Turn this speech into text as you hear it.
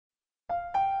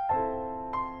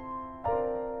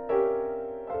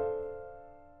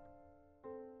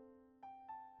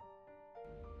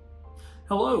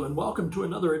Hello and welcome to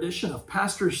another edition of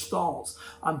Pastor's Thoughts.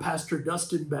 I'm Pastor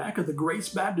Dustin Beck of the Grace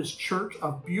Baptist Church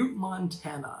of Butte,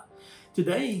 Montana.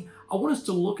 Today, I want us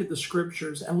to look at the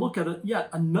scriptures and look at yet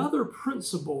another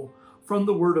principle from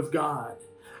the Word of God.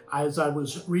 As I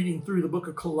was reading through the book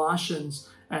of Colossians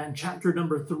and chapter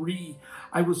number 3,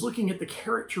 I was looking at the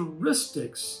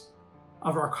characteristics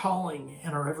of our calling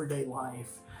in our everyday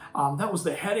life. That was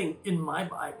the heading in my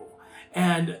Bible.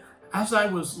 And as I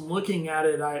was looking at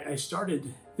it, I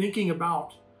started thinking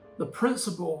about the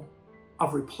principle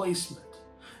of replacement.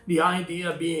 The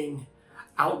idea being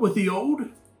out with the old,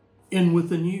 in with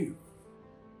the new.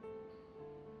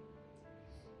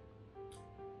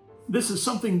 This is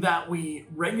something that we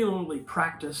regularly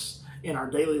practice in our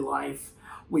daily life.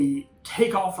 We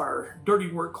take off our dirty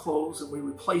work clothes and we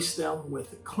replace them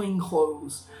with clean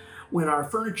clothes. When our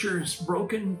furniture is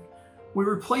broken, we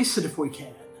replace it if we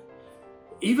can.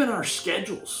 Even our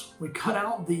schedules, we cut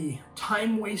out the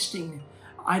time-wasting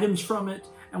items from it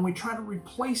and we try to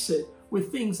replace it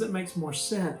with things that makes more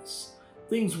sense,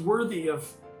 things worthy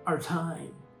of our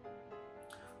time.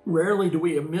 Rarely do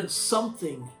we omit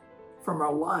something from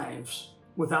our lives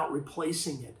without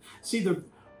replacing it. See, the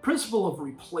principle of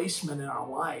replacement in our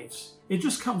lives, it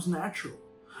just comes natural.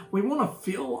 We want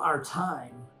to fill our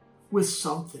time with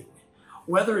something,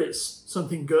 whether it's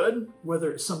something good,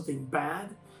 whether it's something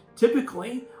bad.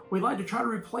 Typically, we like to try to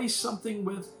replace something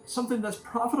with something that's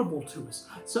profitable to us,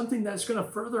 something that's going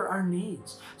to further our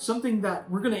needs, something that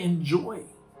we're going to enjoy.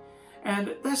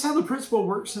 And that's how the principle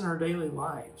works in our daily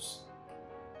lives.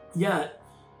 Yet,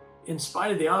 in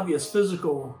spite of the obvious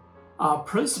physical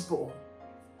principle,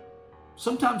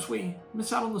 sometimes we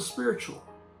miss out on the spiritual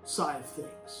side of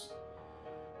things.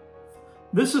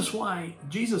 This is why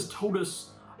Jesus told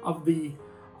us of the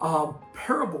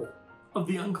parable of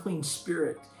the unclean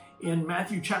spirit in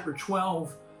Matthew chapter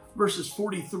 12, verses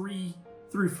 43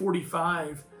 through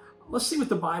 45. Let's see what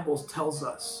the Bible tells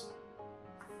us.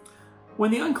 When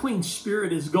the unclean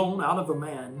spirit is gone out of a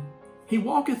man, he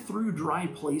walketh through dry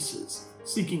places,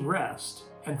 seeking rest,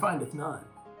 and findeth none.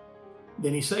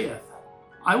 Then he saith,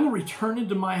 I will return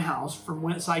into my house from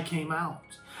whence I came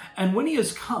out. And when he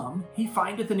is come, he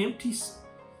findeth it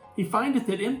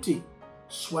empty,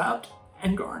 swept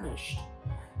and garnished.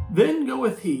 Then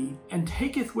goeth he and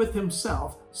taketh with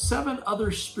himself 7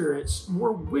 other spirits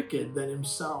more wicked than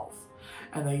himself,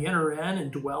 and they enter in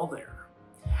and dwell there.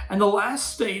 And the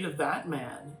last state of that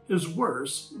man is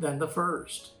worse than the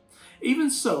first.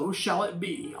 Even so shall it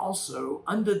be also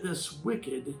unto this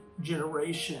wicked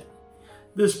generation.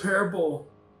 This parable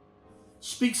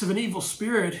speaks of an evil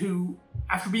spirit who,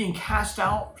 after being cast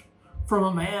out from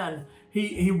a man,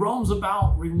 he roams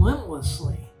about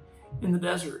relentlessly in the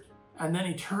desert. And then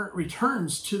he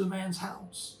returns to the man's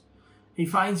house. He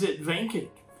finds it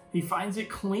vacant. He finds it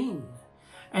clean.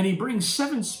 And he brings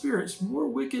 7 spirits more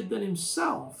wicked than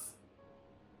himself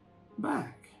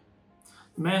back.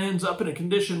 The man ends up in a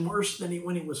condition worse than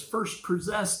when he was first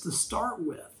possessed to start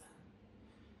with.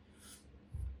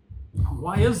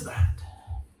 Why is that?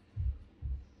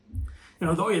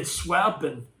 Though he had swept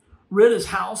and rid his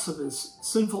house of his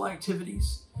sinful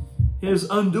activities, his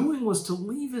undoing was to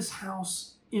leave his house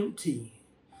empty.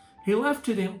 He left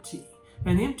it empty.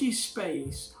 An empty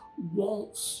space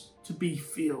wants to be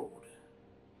filled.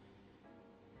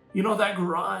 That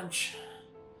garage,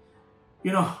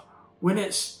 when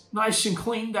it's nice and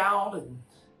cleaned out and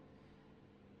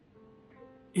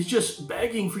it's just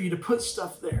begging for you to put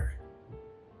stuff there.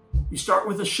 You start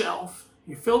with a shelf,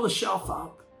 you fill the shelf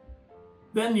up,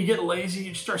 then you get lazy,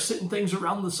 you start sitting things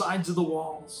around the sides of the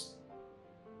walls.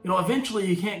 Eventually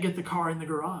you can't get the car in the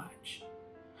garage.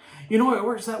 It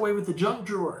works that way with the junk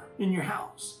drawer in your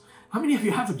house. How many of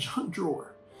you have a junk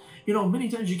drawer? Many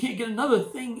times you can't get another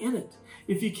thing in it.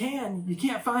 If you can, you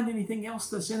can't find anything else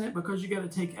that's in it because you got to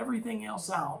take everything else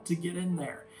out to get in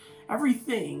there.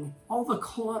 Everything, all the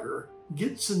clutter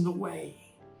gets in the way.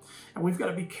 And we've got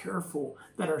to be careful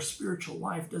that our spiritual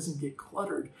life doesn't get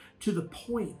cluttered to the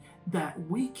point that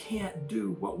we can't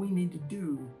do what we need to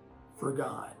do for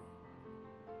God.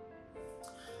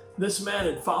 This man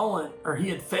had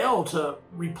failed to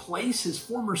replace his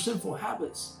former sinful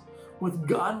habits with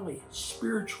godly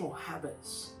spiritual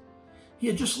habits. He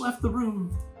had just left the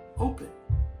room open.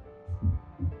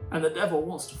 And the devil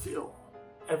wants to fill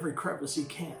every crevice he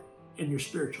can in your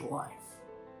spiritual life.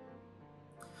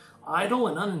 Idle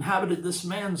and uninhabited, this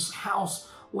man's house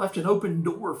left an open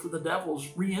door for the devil's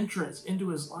re-entrance into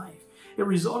his life. It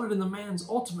resulted in the man's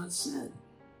ultimate sin,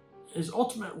 his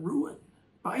ultimate ruin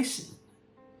by sin.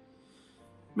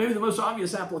 Maybe the most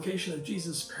obvious application of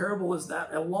Jesus' parable is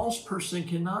that a lost person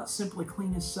cannot simply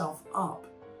clean himself up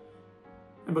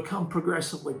and become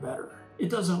progressively better. It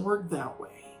doesn't work that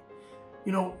way.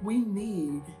 You know, we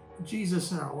need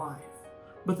Jesus in our life,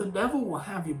 but the devil will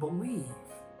have you believe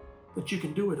that you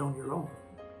can do it on your own.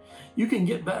 You can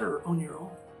get better on your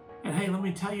own. And hey, let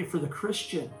me tell you, for the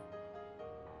Christian,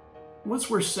 once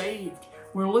we're saved,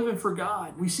 we're living for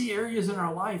God. We see areas in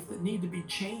our life that need to be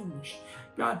changed.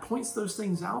 God points those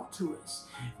things out to us.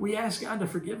 We ask God to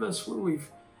forgive us where we've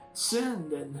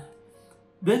sinned, and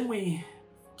then we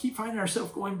keep finding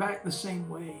ourselves going back the same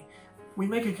way. We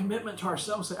make a commitment to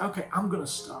ourselves, say, okay, I'm going to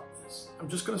stop this. I'm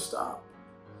just going to stop.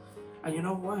 And you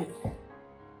know what?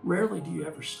 Rarely do you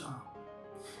ever stop.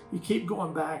 You keep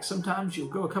going back. Sometimes you'll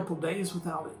go a couple days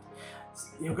without it.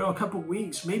 You'll go a couple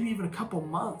weeks, maybe even a couple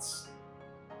months.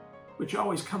 But you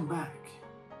always come back.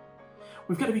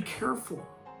 We've got to be careful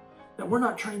that we're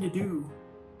not trying to do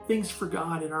things for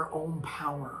God in our own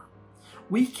power.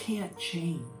 We can't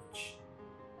change.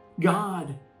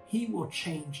 God, He will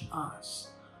change us,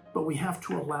 but we have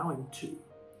to allow Him to.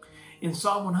 In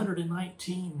Psalm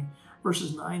 119,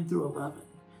 verses 9 through 11,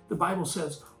 the Bible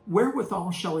says,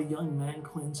 "Wherewithal shall a young man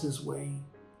cleanse his way?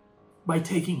 By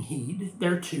taking heed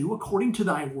thereto, according to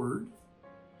thy word.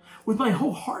 With my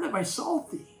whole heart have I sought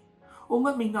thee. O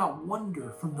let me not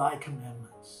wander from thy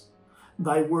commandments.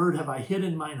 Thy word have I hid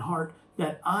in mine heart,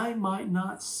 that I might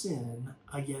not sin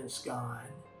against God."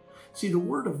 See, the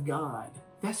word of God,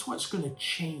 that's what's going to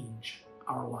change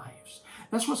our lives.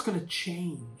 That's what's going to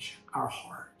change our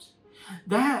heart.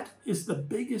 That is the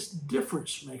biggest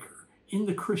difference maker in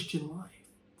the Christian life.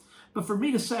 But for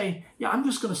me to say, yeah, I'm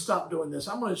just going to stop doing this,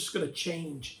 I'm just going to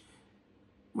change,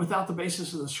 without the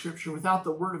basis of the Scripture, without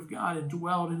the Word of God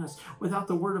indwelled in us, without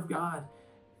the Word of God,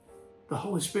 the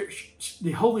Holy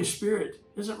Spirit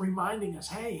isn't reminding us,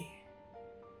 hey,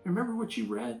 remember what you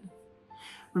read?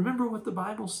 Remember what the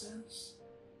Bible says?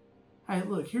 Hey,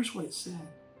 look, here's what it said.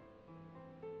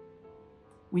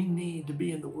 We need to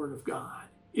be in the Word of God.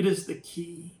 It is the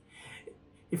key.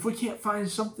 If we can't find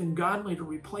something godly to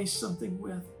replace something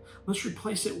with, let's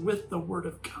replace it with the Word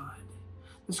of God.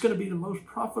 It's going to be the most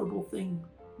profitable thing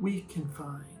we can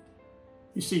find.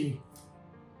 You see,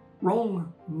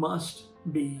 wrong must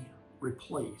be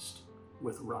replaced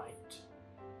with right.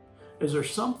 Is there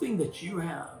something that you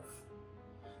have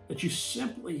that you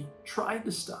simply tried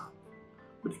to stop,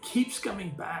 but it keeps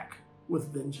coming back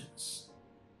with vengeance?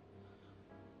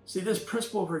 See, this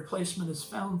principle of replacement is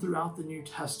found throughout the New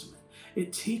Testament.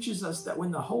 It teaches us that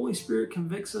when the Holy Spirit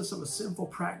convicts us of a sinful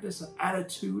practice, an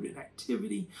attitude, an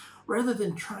activity, rather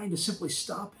than trying to simply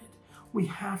stop it, we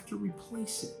have to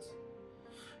replace it.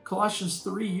 Colossians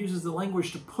 3 uses the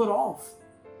language to put off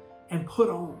and put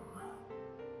on.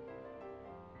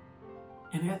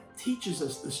 And that teaches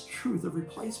us this truth of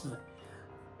replacement.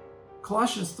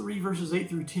 Colossians 3 verses 8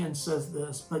 through 10 says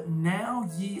this, "But now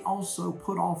ye also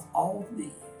put off all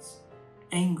these,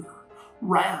 anger,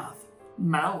 wrath,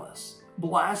 malice,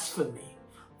 blasphemy,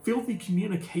 filthy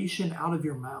communication out of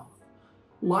your mouth.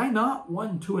 Lie not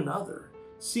one to another,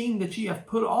 seeing that ye have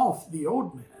put off the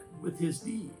old man with his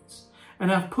deeds, and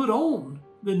have put on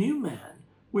the new man,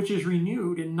 which is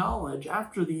renewed in knowledge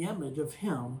after the image of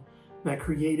him that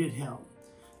created him."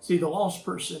 See, the lost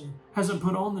person hasn't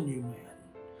put on the new man.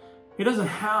 He doesn't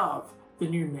have the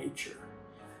new nature.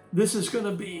 This is going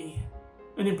to be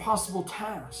an impossible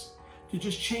task, to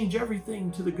just change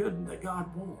everything to the good that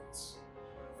God wants.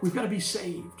 We've got to be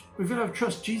saved. We've got to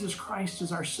trust Jesus Christ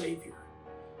as our Savior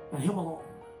and Him alone.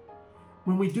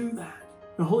 When we do that,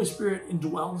 the Holy Spirit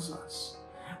indwells us.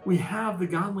 We have the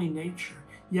godly nature.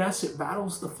 Yes, it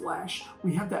battles the flesh.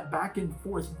 We have that back and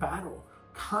forth battle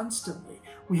constantly.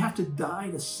 We have to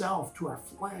die to self, to our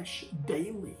flesh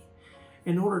daily,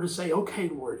 in order to say, okay,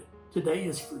 Lord, today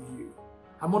is for you.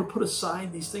 I'm going to put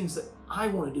aside these things that I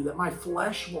want to do, that my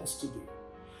flesh wants to do.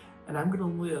 And I'm going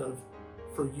to live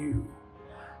for you.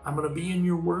 I'm going to be in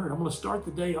your word. I'm going to start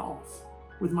the day off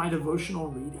with my devotional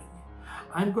reading.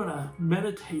 I'm going to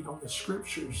meditate on the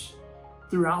scriptures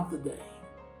throughout the day.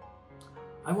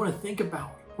 I want to think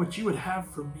about what you would have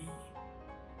for me.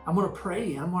 I'm going to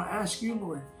pray. I'm going to ask you,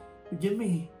 Lord, to give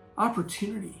me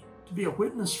opportunity to be a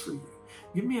witness for you.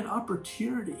 Give me an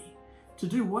opportunity to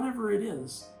do whatever it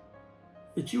is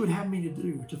that you would have me to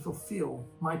do to fulfill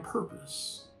my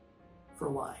purpose for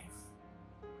life.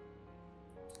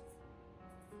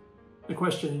 The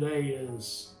question today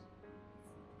is,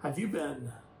 have you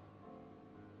been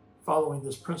following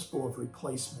this principle of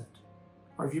replacement?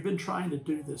 Or have you been trying to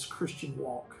do this Christian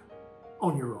walk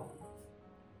on your own?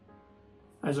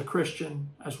 As a Christian,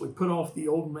 as we put off the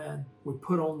old man, we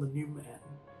put on the new man.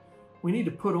 We need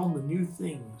to put on the new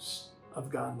things of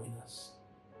godliness.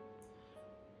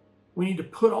 We need to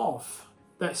put off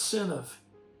that sin of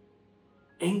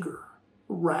anger,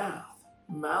 wrath,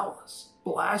 malice,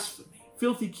 blasphemy,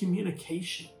 filthy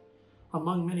communication,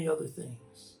 among many other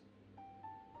things.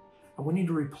 And we need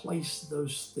to replace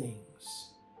those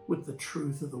things with the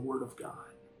truth of the Word of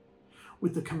God,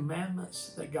 with the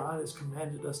commandments that God has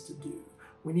commanded us to do.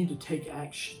 We need to take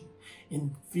action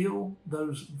and fill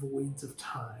those voids of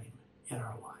time in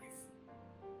our life.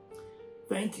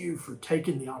 Thank you for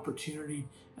taking the opportunity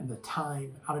and the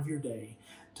time out of your day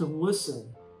to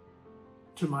listen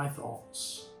to my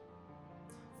thoughts.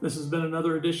 This has been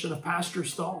another edition of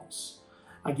Pastor's Thoughts.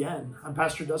 Again, I'm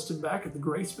Pastor Dustin Beck at the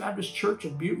Grace Baptist Church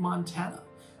of Butte, Montana.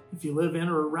 If you live in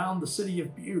or around the city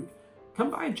of Butte, come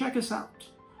by and check us out.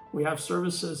 We have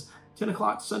services 10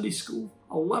 o'clock Sunday school,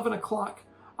 11 o'clock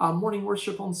morning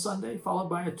worship on Sunday, followed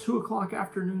by a 2 o'clock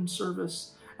afternoon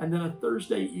service, and then a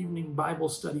Thursday evening Bible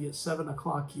study at 7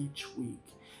 o'clock each week.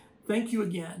 Thank you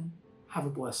again. Have a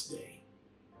blessed day.